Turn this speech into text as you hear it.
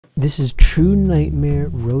This is True Nightmare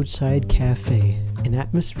Roadside Cafe, an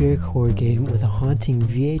atmospheric horror game with a haunting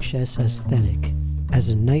VHS aesthetic. As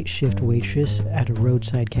a night shift waitress at a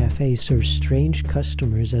roadside cafe serves strange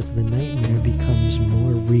customers as the nightmare becomes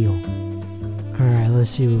more real. Alright,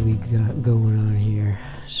 let's see what we got going on here.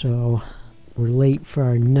 So, we're late for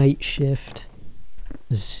our night shift.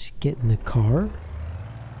 Let's get in the car.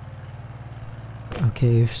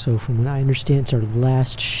 Okay, so from what I understand, it's our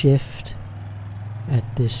last shift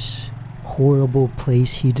at this horrible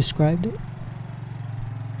place he described it.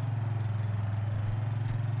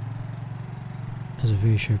 That's a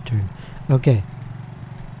very sharp turn. Okay.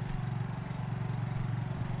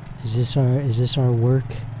 Is this our work?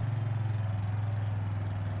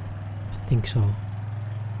 I think so.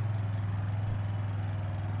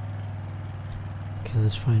 Okay,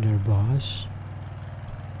 let's find our boss.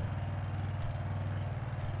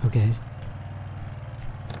 Okay.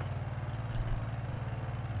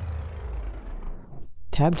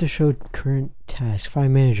 Tab to show current task.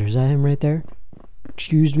 Find manager. Is that him right there?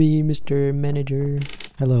 Excuse me, Mr. Manager.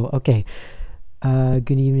 Hello. Okay.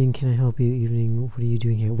 Good evening. Can I help you? Evening. What are you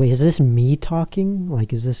doing here? Wait, is this me talking?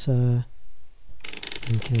 Like, is this, Can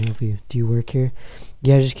I help you? Do you work here?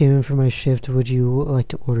 Yeah, I just came in for my shift. Would you like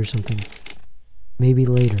to order something? Maybe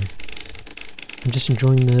later. I'm just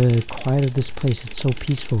enjoying the quiet of this place. It's so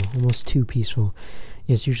peaceful. Almost too peaceful.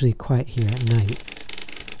 Yeah, it's usually quiet here at night.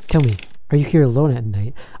 Tell me, are you here alone at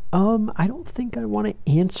night? I don't think I want to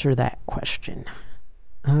answer that question.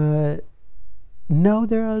 No,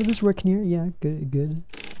 there are others working here. Yeah, good.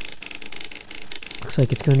 Looks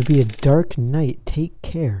like it's going to be a dark night. Take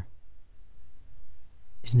care.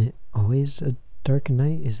 Isn't it always a dark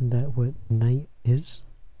night? Isn't that what night is?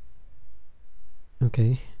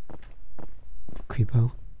 Okay.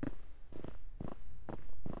 Creepo.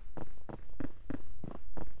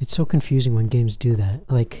 It's so confusing when games do that.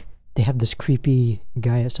 Like, they have this creepy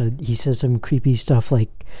guy outside. He says some creepy stuff,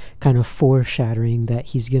 like, kind of foreshadowing that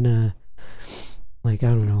he's gonna, like, I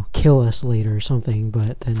don't know, kill us later or something,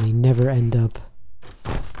 but then they never end up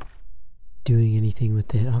doing anything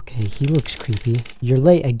with it. Okay, he looks creepy. You're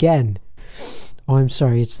late again. Oh, I'm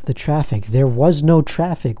sorry, it's the traffic. There was no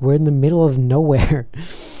traffic. We're in the middle of nowhere.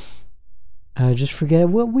 Just forget it.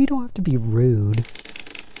 Well, we don't have to be rude.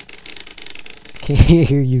 Can't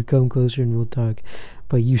hear you. Come closer and we'll talk.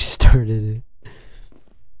 But you started it.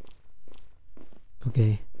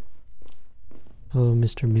 Okay. Hello,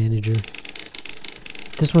 Mr. Manager.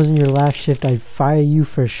 If this wasn't your last shift, I'd fire you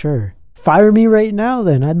for sure. Fire me right now,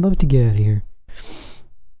 then. I'd love to get out of here.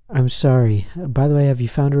 I'm sorry. By the way, have you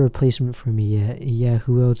found a replacement for me yet? Yeah,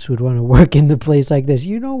 who else would want to work in a place like this?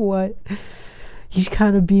 You know what? He's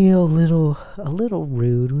kind of being a little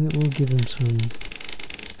rude. We'll give him some.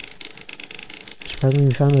 Surprisingly,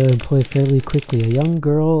 we found an employee fairly quickly. A young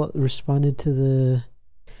girl responded to the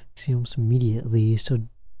almost immediately. So,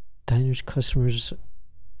 diner's customers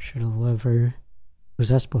should love her.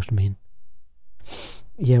 What's that supposed to mean?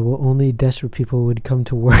 Yeah, well, only desperate people would come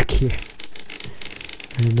to work here.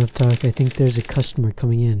 Alright, enough talk. I think there's a customer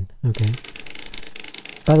coming in. Okay.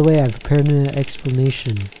 By the way, I've prepared an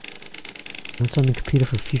explanation. Notes on the computer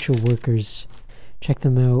for future workers. Check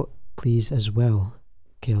them out, please, as well.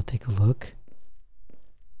 Okay, I'll take a look.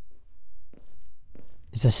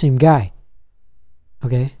 It's that same guy.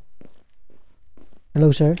 Okay.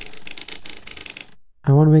 Hello, sir.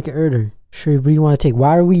 I want to make an order. Sure, what do you want to take?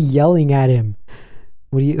 Why are we yelling at him?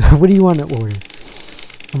 What do you want to order?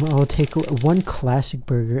 I'll take one classic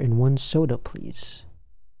burger and one soda, please.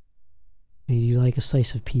 Hey, do you like a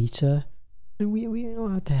slice of pizza? We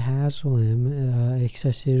don't have to hassle him.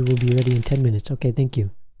 Accepted. Will be ready in 10 minutes. Okay, thank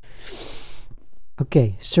you.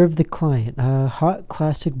 Okay, serve the client. Hot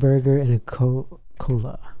classic burger and a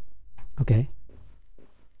cola. Okay.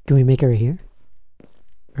 Can we make it right here?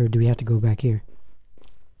 Or do we have to go back here?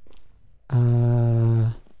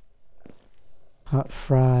 Hot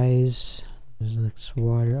fries. There's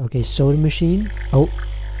water. Okay, soda machine. Oh.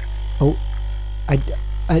 I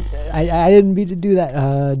didn't mean to do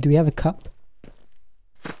that. Do we have a cup?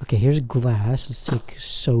 Okay, here's a glass. Let's take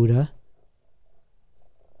soda.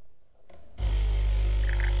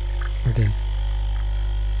 Okay.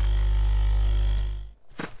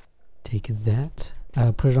 Take that.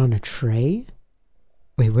 Put it on a tray.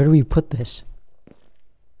 Wait, where do we put this?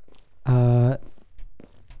 Can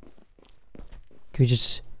we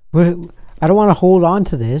just... I don't want to hold on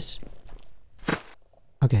to this.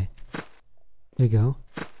 Okay. There we go.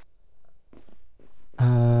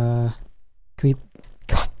 Can we...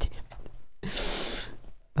 God damn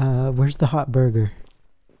it. Where's the hot burger?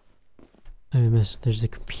 I missed. There's a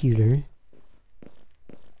computer.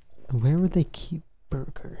 Where would they keep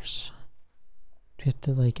burgers. Do we have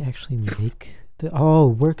to like actually make the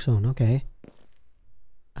work zone? Okay.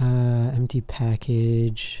 Empty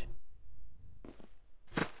package.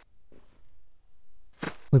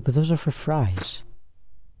 Wait, but those are for fries.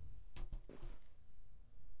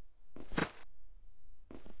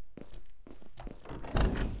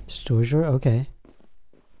 Storage door? Okay.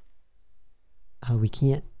 We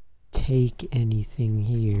can't take anything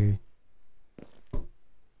here.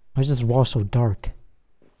 Why is this wall so dark?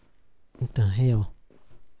 What the hell?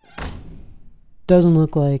 Doesn't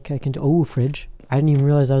look like I can do— oh, fridge. I didn't even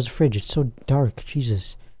realize that was a fridge. It's so dark.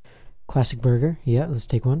 Jesus. Classic burger. Yeah, let's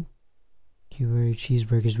take one. Curry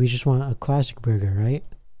cheeseburgers. We just want a classic burger, right?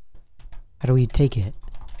 How do we take it?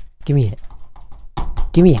 Give me it.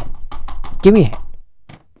 Give me it. Give me it.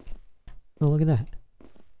 Oh, look at that.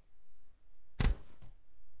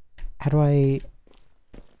 How do I...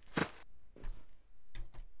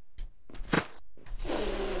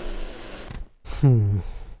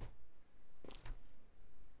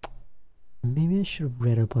 Maybe I should have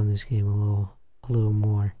read up on this game a little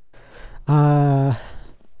more.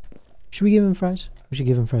 Should we give him fries? We should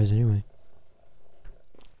give him fries anyway.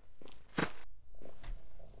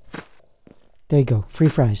 There you go. Free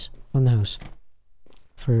fries on the house.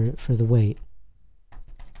 For the wait.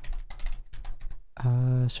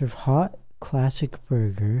 Serve hot classic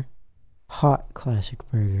burger. Hot classic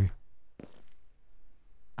burger.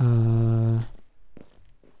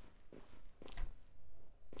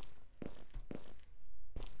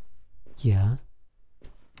 Yeah.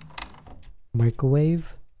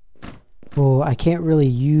 Microwave. Well, I can't really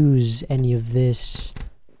use any of this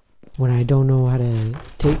when I don't know how to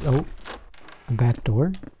take... oh, a back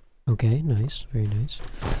door. Okay, nice. Very nice.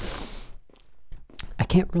 I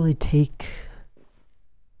can't really take...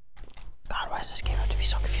 God, why does this game have to be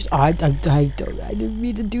so confused? Oh, I didn't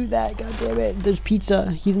mean to do that. God damn it. There's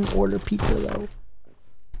pizza. He didn't order pizza, though.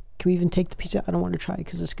 Can we even take the pizza? I don't want to try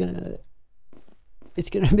because it's gonna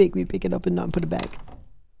make me pick it up and not put it back.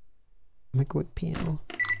 Microwave panel.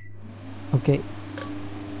 Okay.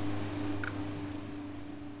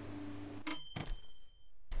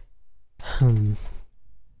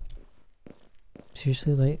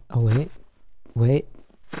 Seriously, like, oh wait.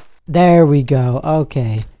 There we go.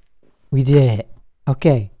 Okay. We did it.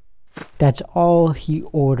 Okay. That's all he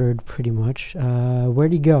ordered pretty much.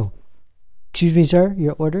 Where'd he go? Excuse me, sir,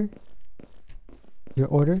 your order? Your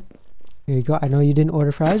order? Here you go. I know you didn't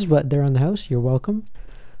order fries, but they're on the house. You're welcome.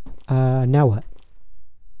 Now what?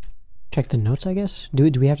 Check the notes, I guess?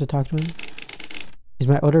 Do we have to talk to him? Is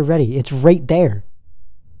my order ready? It's right there.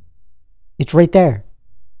 It's right there.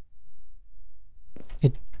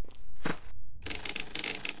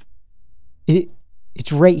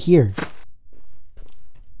 It's right here.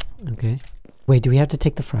 Okay. Wait, do we have to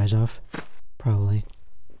take the fries off? Probably.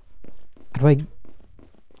 How do I...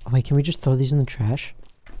 oh, wait, can we just throw these in the trash?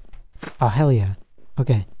 Oh, hell yeah.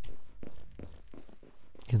 Okay.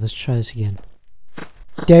 Here, let's try this again.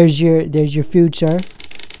 There's your food, sir.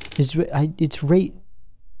 It's right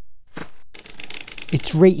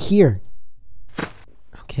here.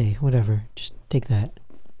 Okay, whatever. Just take that.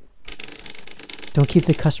 Don't keep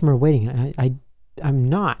the customer waiting. I'm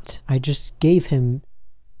not. I just gave him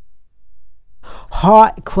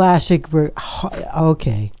hot classic burger.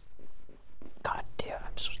 Okay. God damn,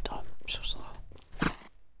 I'm so dumb. I'm so slow.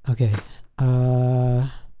 Okay.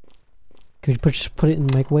 Could you just put it in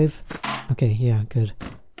the microwave? Okay, yeah, good.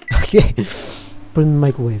 Okay. Put it in the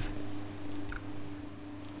microwave.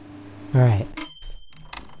 Alright.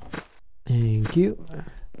 Thank you.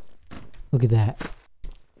 Look at that.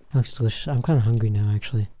 That looks delicious. I'm kind of hungry now,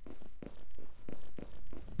 actually.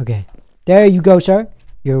 Okay. There you go, sir.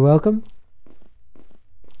 You're welcome.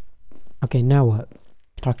 Okay, now what?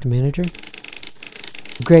 Talk to manager?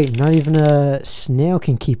 Great, not even a snail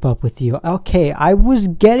can keep up with you. Okay, I was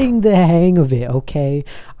getting the hang of it, okay?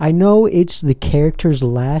 I know it's the character's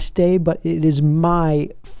last day, but it is my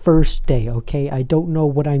first day, okay? I don't know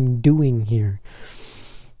what I'm doing here.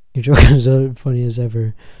 Your joke is so funny as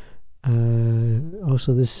ever.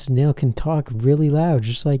 Also, this snail can talk really loud,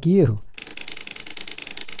 just like you.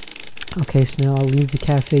 Okay, Snail, I'll leave the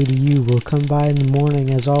cafe to you. We'll come by in the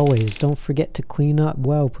morning as always. Don't forget to clean up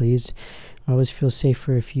well, please. I always feel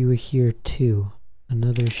safer if you were here too.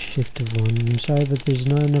 Another shift of one. I'm sorry, but there's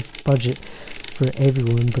not enough budget for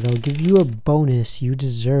everyone, but I'll give you a bonus. You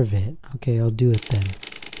deserve it. Okay, I'll do it then.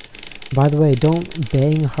 By the way, don't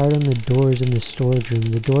bang hard on the doors in the storage room.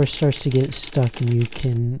 The door starts to get stuck and you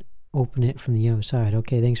can open it from the outside.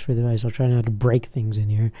 Okay, thanks for the advice. I'll try not to break things in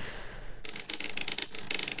here.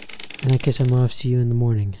 In that case, I'm off. See you in the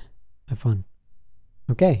morning. Have fun.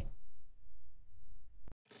 Okay.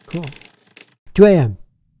 Cool. 2 a.m.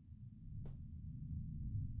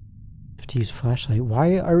 Have to use flashlight.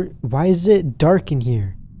 Why is it dark in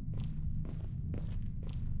here?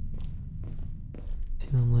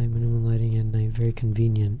 Light, minimum lighting at night, very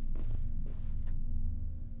convenient.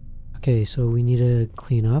 Okay, so we need to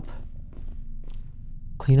clean up.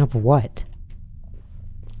 Clean up what?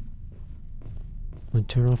 Want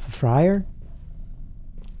to turn off the fryer?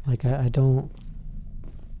 Like, I don't...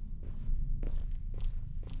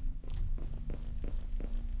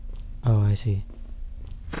 Oh, I see.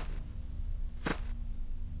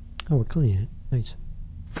 Oh, we're cleaning it. Nice.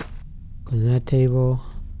 Clean that table.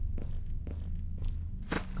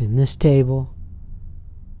 Clean this table.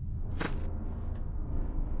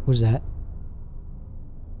 What's that?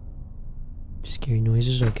 Scary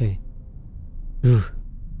noises? Okay. Ooh.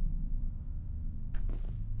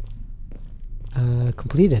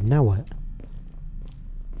 Completed. Now what? Is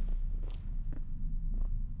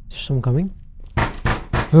there someone coming?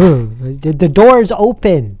 Oh, the door is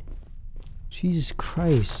open! Jesus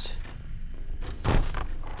Christ.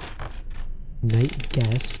 Night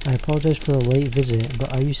guest. I apologize for a late visit,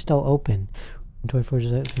 but are you still open?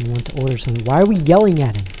 24/7 want to order something. Why are we yelling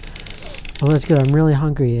at him? Oh, that's good. I'm really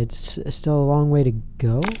hungry. It's still a long way to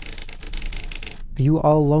go. Are you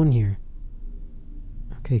all alone here?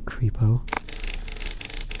 Okay, creepo.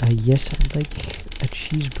 Yes, I'd like a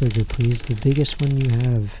cheeseburger, please. The biggest one you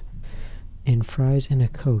have. And fries and a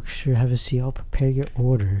Coke. Sure, have a seat. I'll prepare your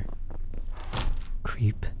order.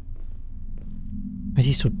 Creep. Why is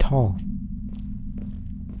he so tall?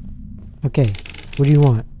 Okay, what do you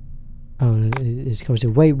want? Oh, it's coach.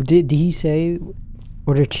 Wait, did he say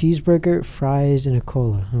order cheeseburger, fries, and a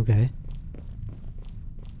cola? Okay.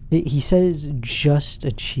 He says just a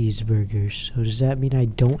cheeseburger, so does that mean I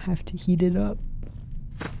don't have to heat it up?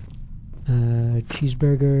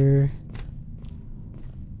 Cheeseburger.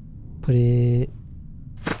 Put it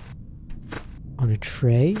on a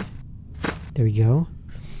tray. There we go.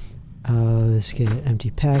 Let's get an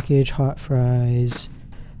empty package, hot fries,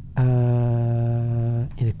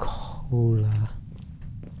 and a cola.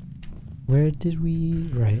 Where did we?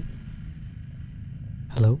 Right.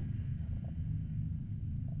 Hello.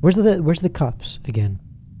 Where's the cups again?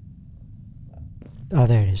 Oh,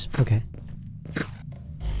 there it is. Okay.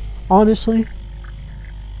 Honestly,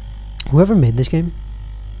 whoever made this game,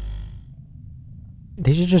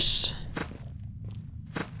 they should just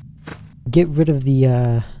get rid of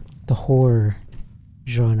the horror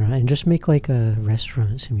genre and just make like a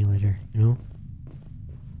restaurant simulator, you know?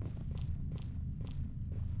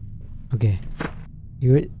 Okay.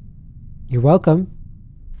 You're welcome.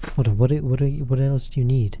 Hold on, what else do you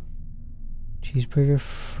need? Cheeseburger,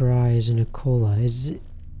 fries, and a cola.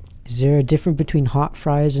 Is there a difference between hot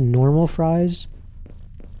fries and normal fries?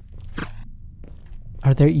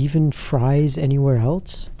 Are there even fries anywhere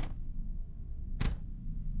else?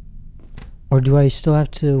 Or do I still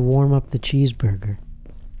have to warm up the cheeseburger?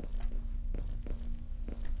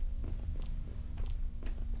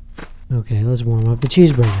 Okay, let's warm up the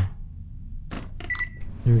cheeseburger.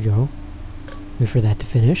 There we go. Wait for that to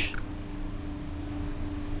finish.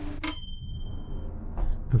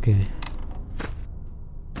 Okay.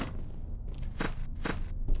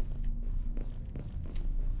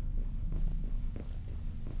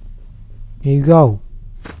 Here you go.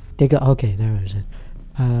 Take a, okay, there is it.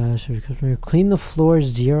 So customer, clean the floor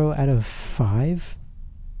 0 out of 5.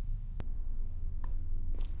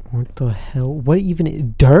 What the hell? What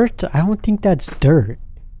even? Dirt? I don't think that's dirt.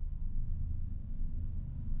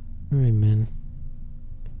 Alright, man.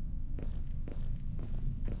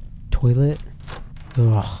 Toilet?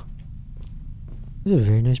 Ugh. This is a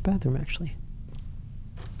very nice bathroom, actually.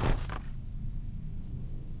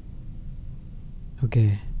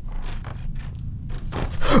 Okay.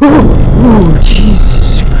 Oh,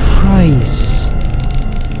 Jesus Christ.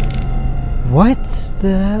 What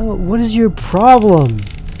the hell? What is your problem?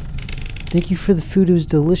 Thank you for the food. It was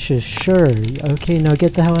delicious. Sure. Okay, now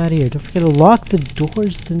get the hell out of here. Don't forget to lock the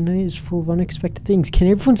doors. The night is full of unexpected things. Can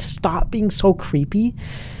everyone stop being so creepy?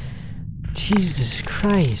 Jesus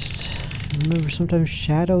Christ. Remember, sometimes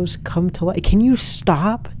shadows come to light. Can you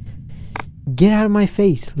stop? Get out of my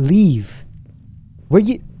face. Leave. Where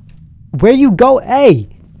you go? Hey!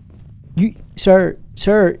 Sir,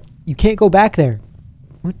 you can't go back there.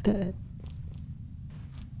 What the?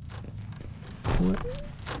 What?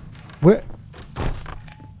 Where?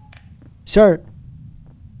 Sir,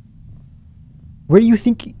 where do you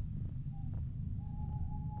think?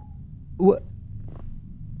 What?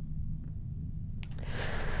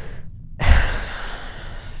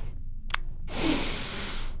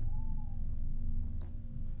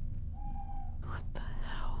 What the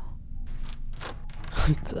hell?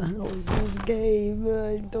 What the hell is this game?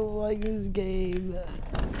 I don't like this game.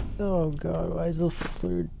 Oh god, why is the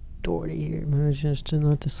third door here? Remember just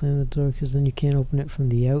not to slam the door because then you can't open it from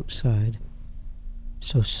the outside.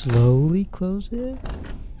 So slowly close it.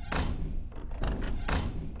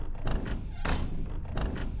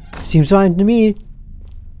 Seems fine to me.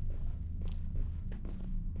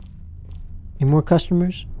 Any more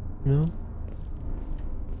customers? No?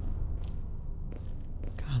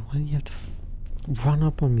 God, why do you have to run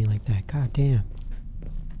up on me like that? God damn.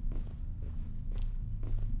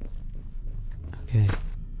 Okay.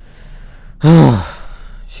 Oh,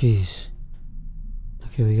 jeez.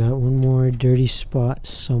 Okay, we got one more dirty spot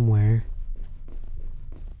somewhere.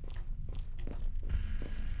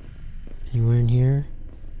 Anywhere in here?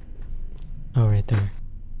 Oh, right there.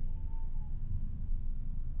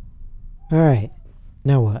 Alright.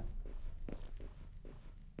 Now what?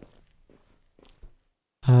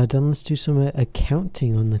 Then let's do some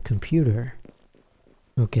accounting on the computer.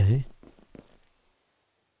 Okay.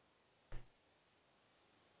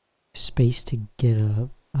 Space to get up.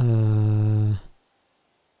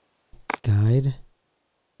 Guide.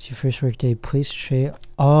 It's your first work day. Place tray.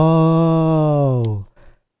 Oh!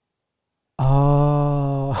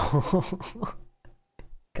 Oh!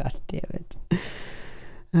 God damn it.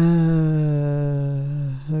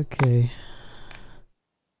 Okay.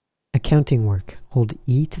 Accounting work. Hold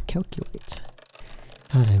E to calculate.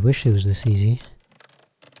 God, I wish it was this easy.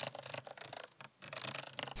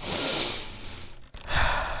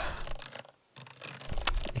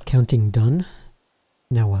 Accounting done.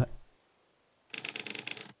 Now what?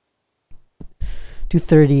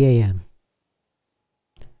 2:30 a.m.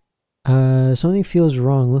 Something feels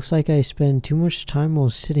wrong. Looks like I spend too much time while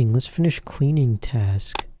sitting. Let's finish cleaning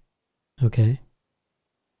task. Okay.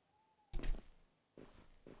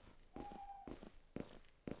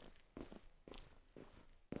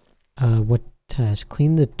 What task?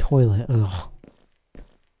 Clean the toilet. Ugh.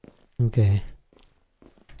 Okay.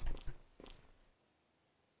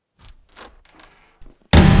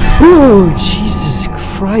 Oh, Jesus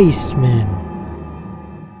Christ, man.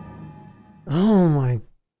 Oh my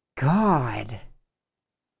God.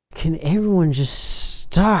 Can everyone just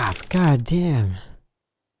stop? God damn.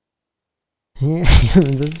 Yeah,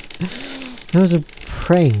 that was a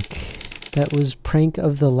prank. That was prank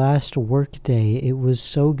of the last work day. It was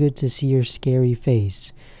so good to see your scary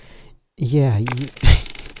face. Yeah,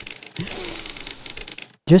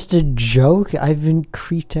 just a joke? I've been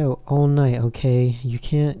creeped out all night, okay? You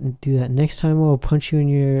can't do that. Next time I'll punch you in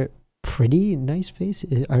your pretty nice face.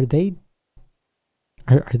 Are they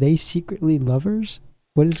secretly lovers?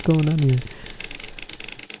 What is going on here?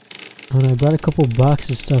 Oh, I brought a couple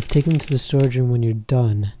boxes of stuff. Take them to the storage room when you're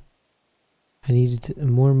done. I needed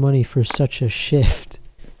more money for such a shift.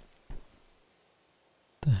 What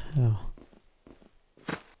the hell?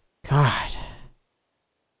 God.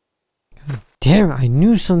 God damn it, I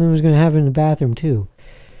knew something was going to happen in the bathroom too.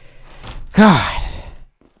 God.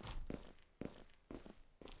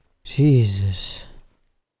 Jesus.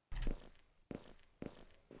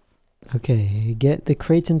 Okay, get the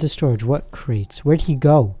crates into storage. What crates? Where'd he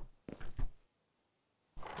go?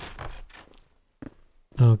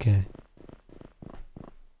 Okay.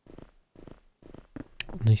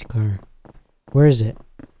 Nice car. Where is it?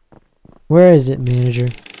 Where is it, manager?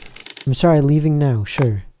 I'm sorry, leaving now.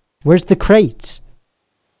 Sure. Where's the crates?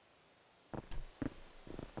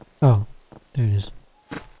 Oh, there it is.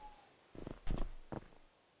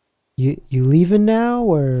 You leaving now,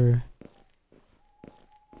 or?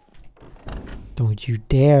 Don't you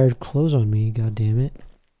dare close on me, god damn it.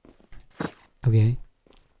 Okay.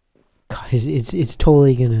 God, it's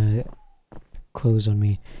totally gonna close on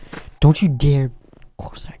me. Don't you dare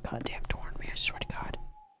close that goddamn door on me, I swear to God.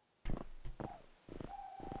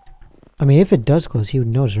 I mean, if it does close, he would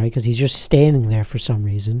notice, right? Because he's just standing there for some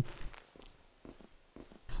reason.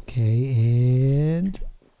 Okay, and...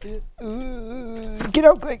 get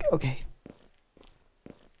out quick! Okay.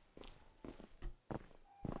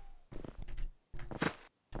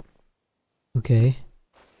 Okay.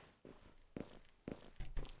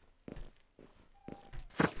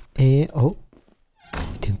 And... oh.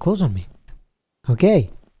 It didn't close on me. Okay.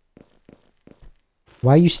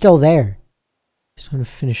 Why are you still there? Just trying to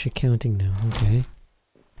finish accounting now. Okay.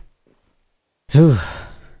 Whew.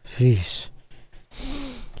 Jeez.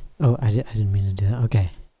 Oh, I didn't mean to do that.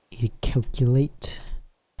 Okay. Need to calculate.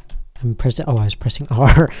 I'm pressing... oh, I was pressing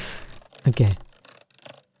R. Okay.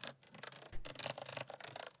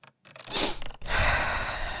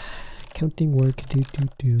 Counting work.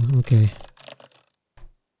 Do. Okay.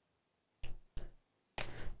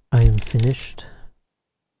 I am finished.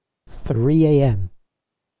 3 a.m.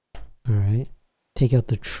 Alright. Take out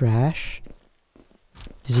the trash.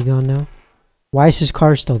 Is he gone now? Why is his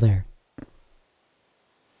car still there?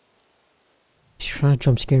 He's trying to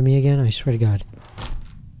jump scare me again? I swear to God.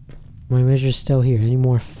 My measure's still here. Any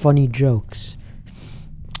more funny jokes?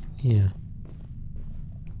 Yeah.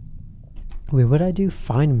 Wait, what'd I do?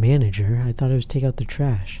 Find manager? I thought it was take out the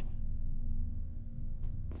trash.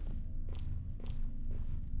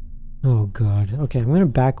 Oh God. Okay, I'm gonna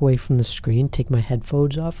back away from the screen, take my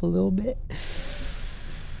headphones off a little bit.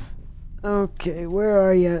 Okay, where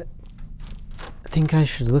are you? I think I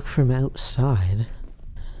should look from outside.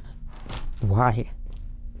 Why?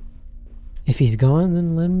 If he's gone,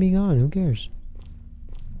 then let him be gone. Who cares?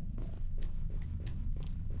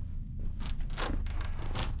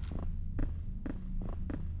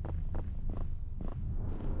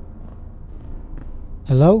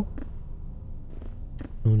 Hello?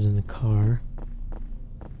 No one's in the car.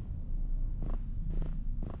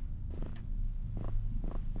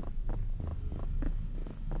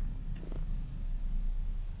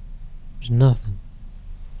 There's nothing.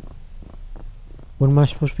 What am I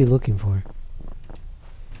supposed to be looking for?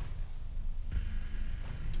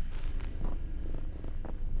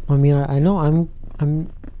 I mean, I know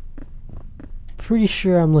I'm pretty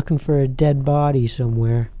sure I'm looking for a dead body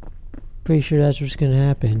somewhere. Pretty sure that's what's gonna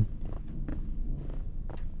happen.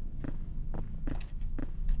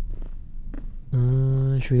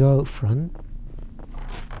 Should we go out front?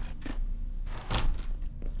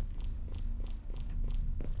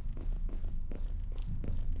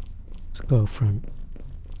 Let's go out front.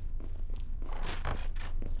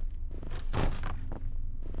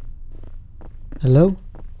 Hello?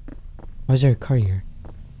 Why is there a car here?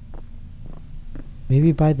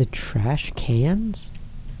 Maybe by the trash cans?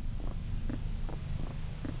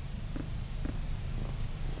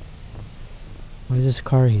 Why is this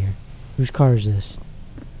car here? Whose car is this?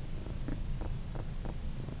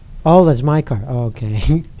 Oh, that's my car. Oh,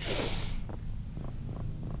 okay.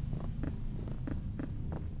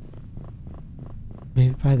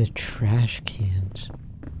 Maybe by the trash cans.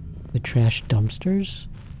 The trash dumpsters?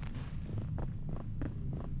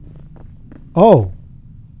 Oh!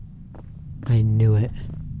 I knew it.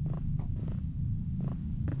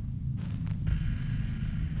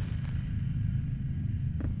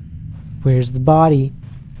 Where's the body?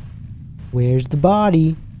 Where's the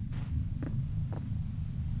body?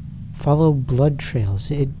 Follow blood trails.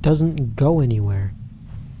 It doesn't go anywhere.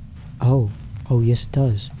 Oh. Oh, yes it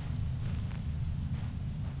does.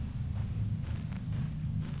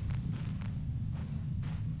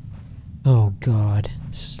 Oh God.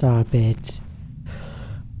 Stop it.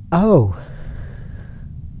 Oh.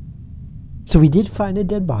 So we did find a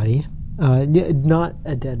dead body. Not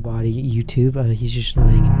a dead body, YouTube. He's just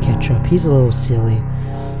laying in ketchup. He's a little silly.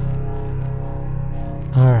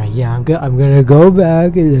 Alright, yeah, I'm gonna go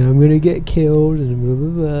back and then I'm gonna get killed and blah blah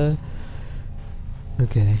blah.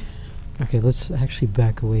 Okay. Okay, let's actually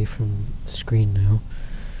back away from the screen now.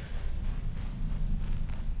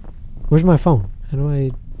 Where's my phone? How do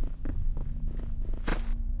I...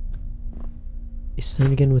 It's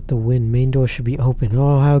then again with the wind. Main door should be open.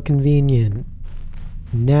 Oh, how convenient.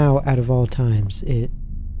 Now, out of all times, it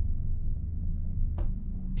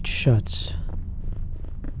shuts.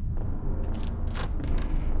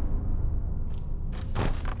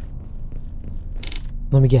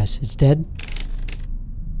 Let me guess, it's dead?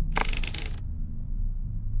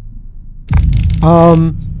 Hell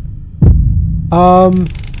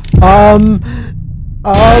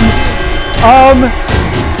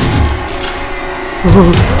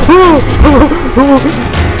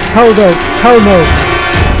no, hell no.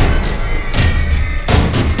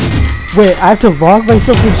 Wait, I have to lock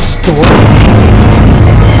myself in storage?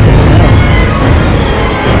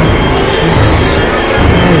 Jesus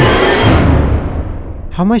Christ.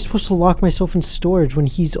 How am I supposed to lock myself in storage when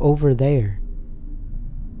he's over there?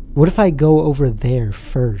 What if I go over there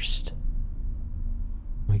first?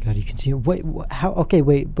 Oh my God, you can see it. Wait, how? Okay,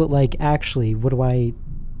 wait, but like, actually, what do I...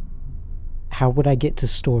 How would I get to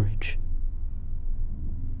storage?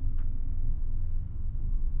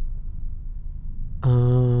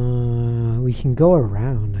 We can go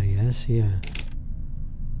around, I guess, yeah.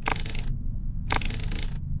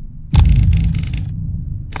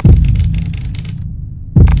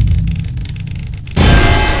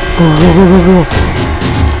 Go, go, go, go, go!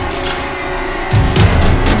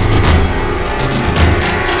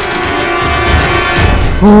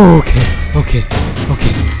 Oh, okay, okay,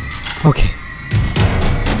 okay, okay.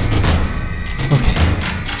 Okay.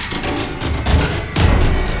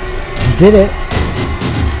 We did it.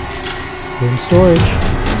 We're in storage.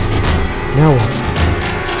 Now what?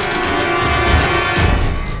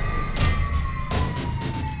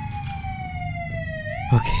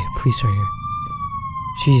 police are here.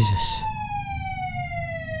 Jesus.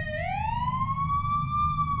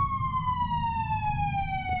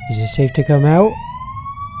 Is it safe to come out?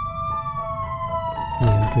 Yeah,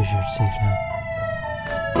 I'm pretty sure it's safe now.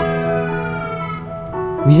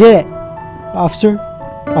 We did it! Officer?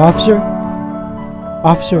 Officer?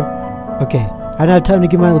 Officer? Okay. I don't have time to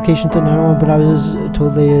give my location to 911, but I was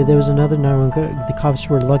told later there was another 911. The cops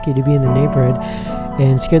were lucky to be in the neighborhood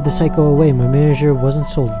and scared the psycho away. My manager wasn't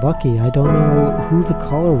so lucky. I don't know who the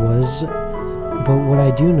caller was, but what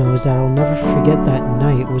I do know is that I'll never forget that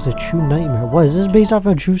night. It was a true nightmare. What, is this based off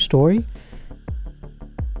a true story?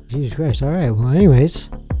 Jesus Christ. Alright, well anyways,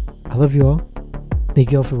 I love you all.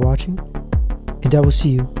 Thank you all for watching, and I will see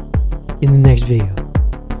you in the next video.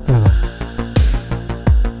 Bye bye.